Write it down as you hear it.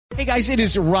Hey guys, it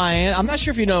is Ryan. I'm not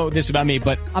sure if you know this about me,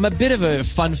 but I'm a bit of a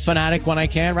fun fanatic when I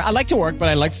can. I like to work, but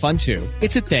I like fun too.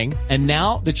 It's a thing. And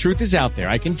now the truth is out there.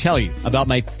 I can tell you about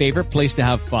my favorite place to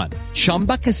have fun.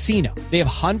 Chumba Casino. They have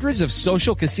hundreds of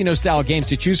social casino style games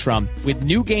to choose from with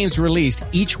new games released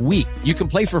each week. You can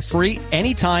play for free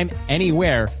anytime,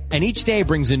 anywhere. And each day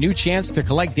brings a new chance to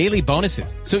collect daily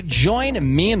bonuses. So join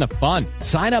me in the fun.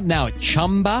 Sign up now at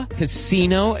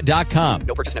ChumbaCasino.com.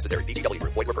 No purchase necessary. VGW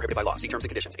Group. Void where prohibited by law. See terms and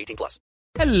conditions. 18+.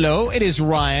 Hello, it is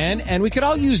Ryan, and we could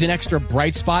all use an extra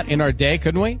bright spot in our day,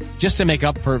 couldn't we? Just to make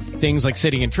up for things like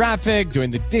sitting in traffic,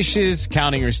 doing the dishes,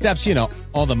 counting your steps, you know,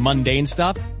 all the mundane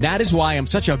stuff. That is why I'm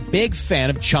such a big fan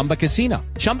of Chumba Casino.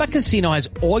 Chumba Casino has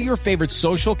all your favorite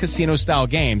social casino-style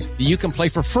games that you can play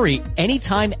for free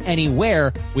anytime,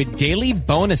 anywhere with daily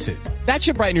bonuses. That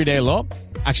should brighten your day a little.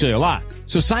 Actually, a lot.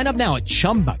 So sign up now at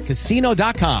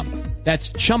ChumbaCasino.com.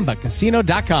 That's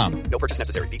ChumbaCasino.com. No purchase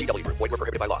necessary. VGW Group. Void where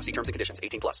prohibited by law. See terms and conditions.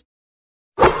 18+.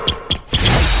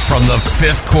 From the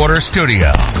Fifth Quarter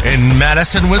Studio in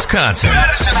Madison, Wisconsin.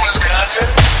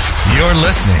 You're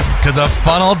listening to the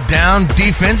Funnel Down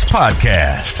Defense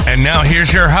Podcast. And now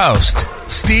here's your host,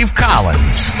 Steve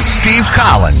Collins. Steve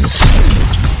Collins.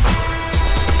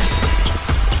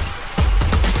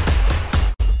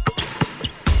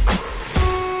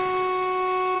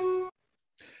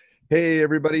 Hey,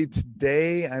 everybody.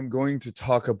 Today, I'm going to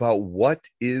talk about what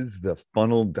is the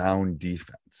funnel down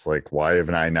defense. Like, why have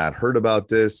I not heard about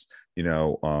this? You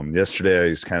know, yesterday I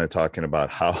was kind of talking about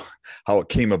how it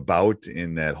came about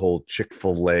in that whole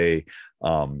Chick-fil-A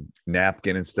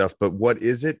napkin and stuff. But what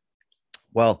is it?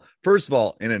 Well, first of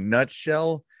all, in a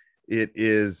nutshell, it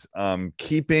is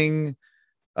keeping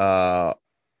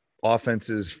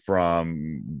offenses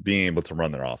from being able to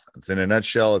run their offense. In a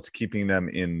nutshell, it's keeping them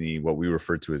in the what we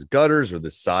refer to as gutters, or the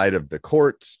side of the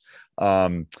courts,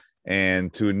 and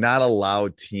to not allow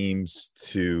teams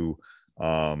to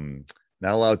reverse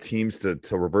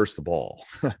the ball.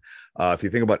 If you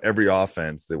think about every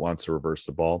offense that wants to reverse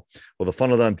the ball, well, the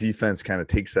funnel down defense kind of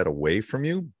takes that away from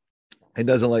you. It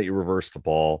doesn't let you reverse the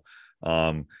ball.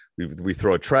 We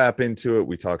throw a trap into it.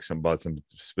 We talk about some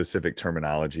specific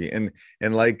terminology, and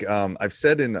like I've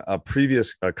said in a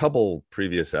couple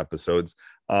previous episodes,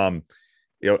 I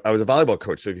was a volleyball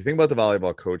coach. So if you think about the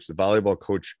volleyball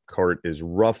coach court is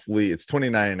it's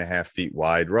 29.5 feet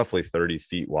wide, roughly 30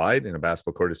 feet wide, and a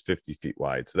basketball court is 50 feet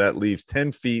wide. So that leaves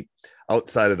 10 feet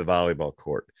outside of the volleyball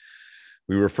court.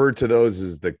 We refer to those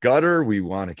as the gutter. We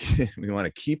want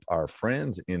to keep our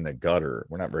friends in the gutter.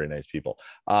 We're not very nice people,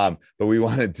 but we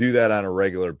want to do that on a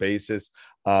regular basis,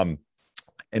 and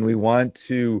we want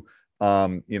to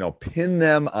pin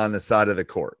them on the side of the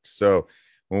court. So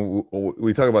when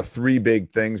we talk about three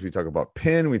big things, we talk about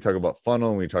pin, we talk about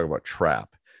funnel, and we talk about trap.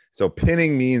 So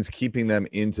pinning means keeping them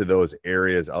into those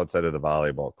areas outside of the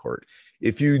volleyball court.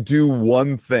 If you do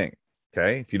one thing,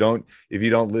 okay, if you don't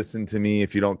listen to me,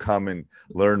 if you don't come and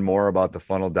learn more about the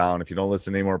funnel down, if you don't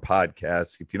listen to any more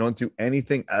podcasts, if you don't do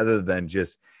anything other than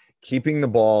just keeping the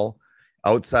ball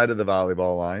outside of the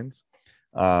volleyball lines,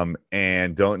 and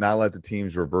not let the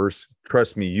teams reverse,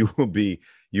 trust me, you will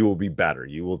be better.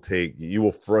 You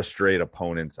will frustrate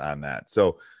opponents on that.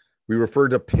 So we refer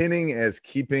to pinning as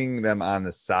keeping them on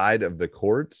the side of the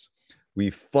courts. We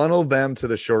funnel them to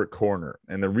the short corner.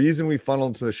 And the reason we funnel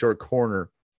them to the short corner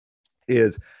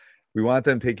is we want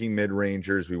them taking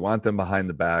mid-rangers. We want them behind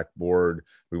the backboard.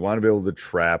 We want to be able to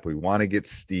trap. We want to get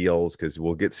steals, because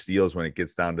we'll get steals when it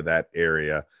gets down to that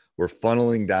area. We're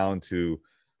funneling down to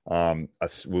what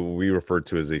we refer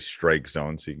to as a strike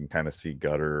zone. So you can kind of see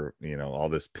gutter, all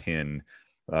this pin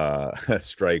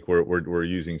strike. We're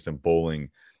using some bowling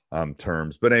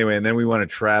terms, but anyway, and then we want to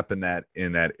trap in that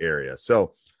area.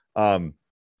 So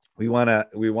we want to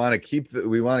win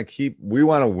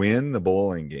the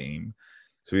bowling game.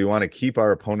 So we want to keep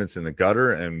our opponents in the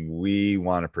gutter, and we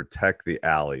want to protect the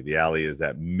alley. The alley is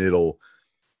that middle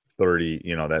 30,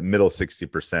 that middle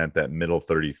 60%, that middle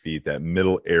 30 feet, that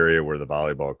middle area where the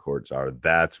volleyball courts are.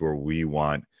 That's where we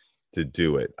want to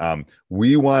do it.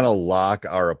 We want to lock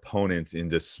our opponents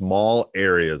into small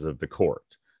areas of the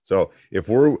court. So if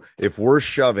we're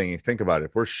shoving, think about it,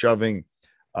 if we're shoving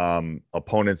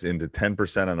opponents into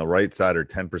 10% on the right side or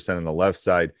 10% on the left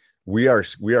side, we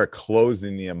are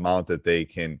closing the amount that they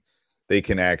can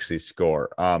actually score.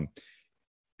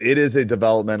 It is a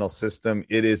developmental system.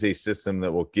 It is a system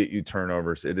that will get you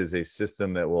turnovers. It is a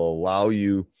system that will allow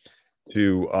you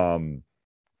to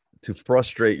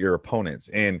frustrate your opponents.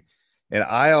 And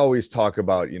I always talk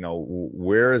about,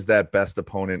 where is that best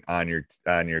opponent on your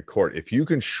court? If you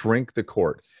can shrink the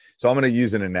court. So I'm going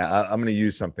to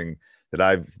use something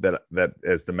that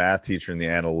as the math teacher and the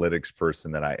analytics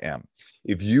person that I am.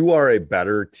 If you are a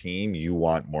better team, you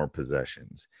want more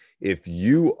possessions. If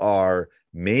you are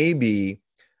maybe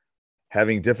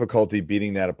having difficulty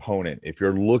beating that opponent, if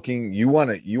you're looking, you want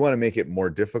to make it more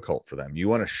difficult for them. You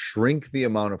want to shrink the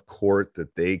amount of court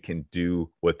that they can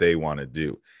do what they want to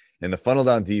do. And the funnel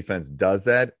down defense does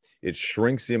that. It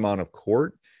shrinks the amount of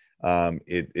court.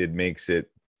 It makes it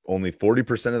only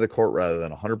 40% of the court rather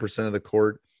than 100% of the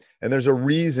court. And there's a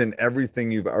reason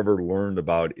everything you've ever learned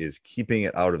about is keeping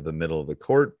it out of the middle of the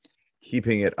court,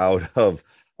 keeping it out of,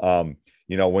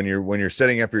 when you're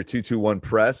setting up your 2-2-1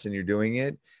 press and you're doing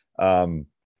it.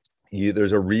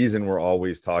 There's a reason we're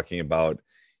always talking about,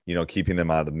 keeping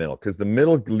them out of the middle, because the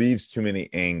middle leaves too many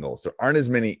angles. There aren't as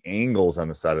many angles on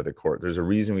the side of the court. There's a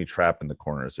reason we trap in the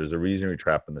corners. There's a reason we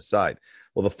trap in the side.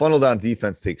 Well, the funnel down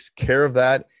defense takes care of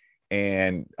that.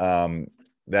 And,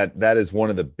 that is one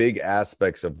of the big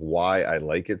aspects of why I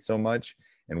like it so much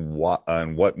and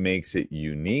what makes it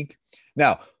unique.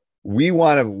 Now, we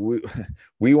want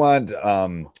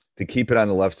to keep it on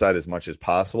the left side as much as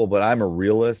possible, but I'm a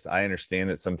realist. I understand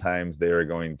that sometimes they are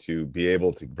going to be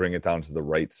able to bring it down to the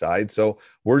right side. So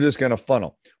we're just going to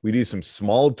funnel. We do some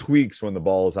small tweaks when the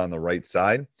ball is on the right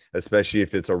side, especially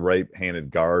if it's a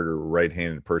right-handed guard or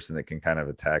right-handed person that can kind of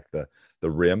attack the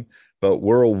rim. But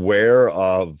we're aware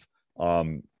of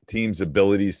teams'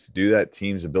 abilities to do that,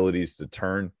 teams' abilities to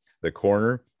turn the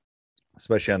corner,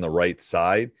 especially on the right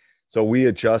side. So we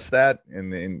adjust that.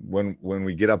 And when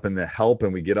we get up in the help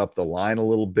and we get up the line a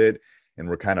little bit and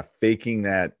we're kind of faking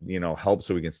that, help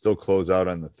so we can still close out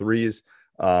on the threes,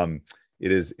 it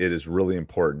is really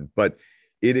important. But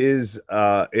it is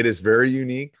very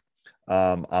unique.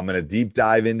 I'm going to deep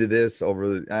dive into this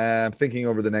I'm thinking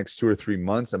over the next 2 or 3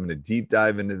 months. I'm going to deep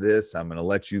dive into this. I'm going to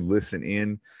let you listen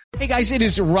in. Hey guys, it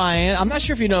is Ryan. I'm not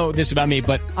sure if you know this about me,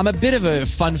 but I'm a bit of a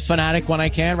fun fanatic when I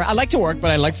can. I like to work,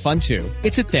 but I like fun too.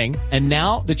 It's a thing. And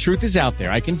now the truth is out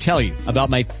there. I can tell you about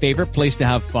my favorite place to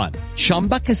have fun.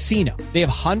 Chumba Casino. They have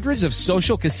hundreds of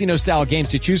social casino style games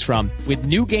to choose from with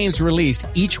new games released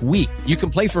each week. You can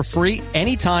play for free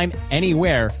anytime,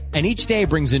 anywhere. And each day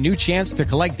brings a new chance to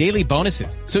collect daily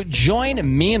bonuses. So join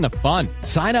me in the fun.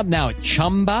 Sign up now at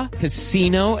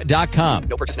ChumbaCasino.com.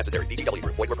 No purchase necessary. VGW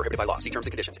Group. Void where prohibited by law. See terms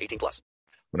and conditions. 18+.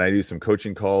 When I do some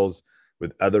coaching calls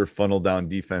with other funnel down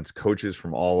defense coaches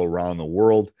from all around the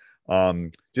world,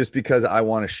 just because I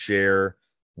want to share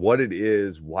what it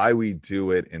is, why we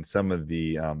do it, and some of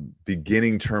the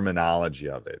beginning terminology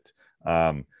of it.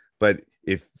 But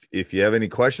if you have any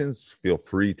questions, feel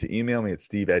free to email me at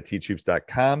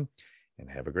steve@teachhoops.com, and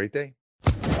have a great day.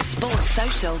 Sports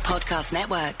Social Podcast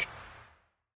Network.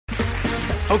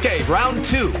 Okay, round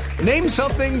 2. Name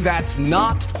something that's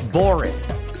not boring.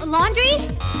 A laundry?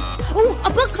 Ooh, a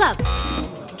book club.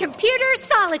 Computer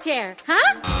solitaire,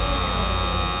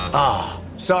 huh?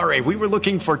 Sorry, we were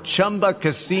looking for Chumba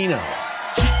Casino.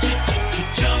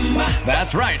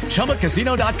 That's right.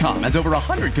 ChumbaCasino.com has over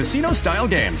 100 casino-style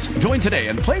games. Join today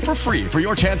and play for free for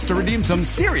your chance to redeem some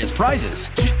serious prizes.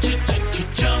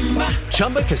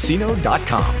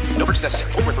 ChumbaCasino.com. No purchase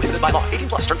necessary. Void where prohibited by law.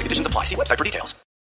 18+. Terms and conditions apply. See website for details.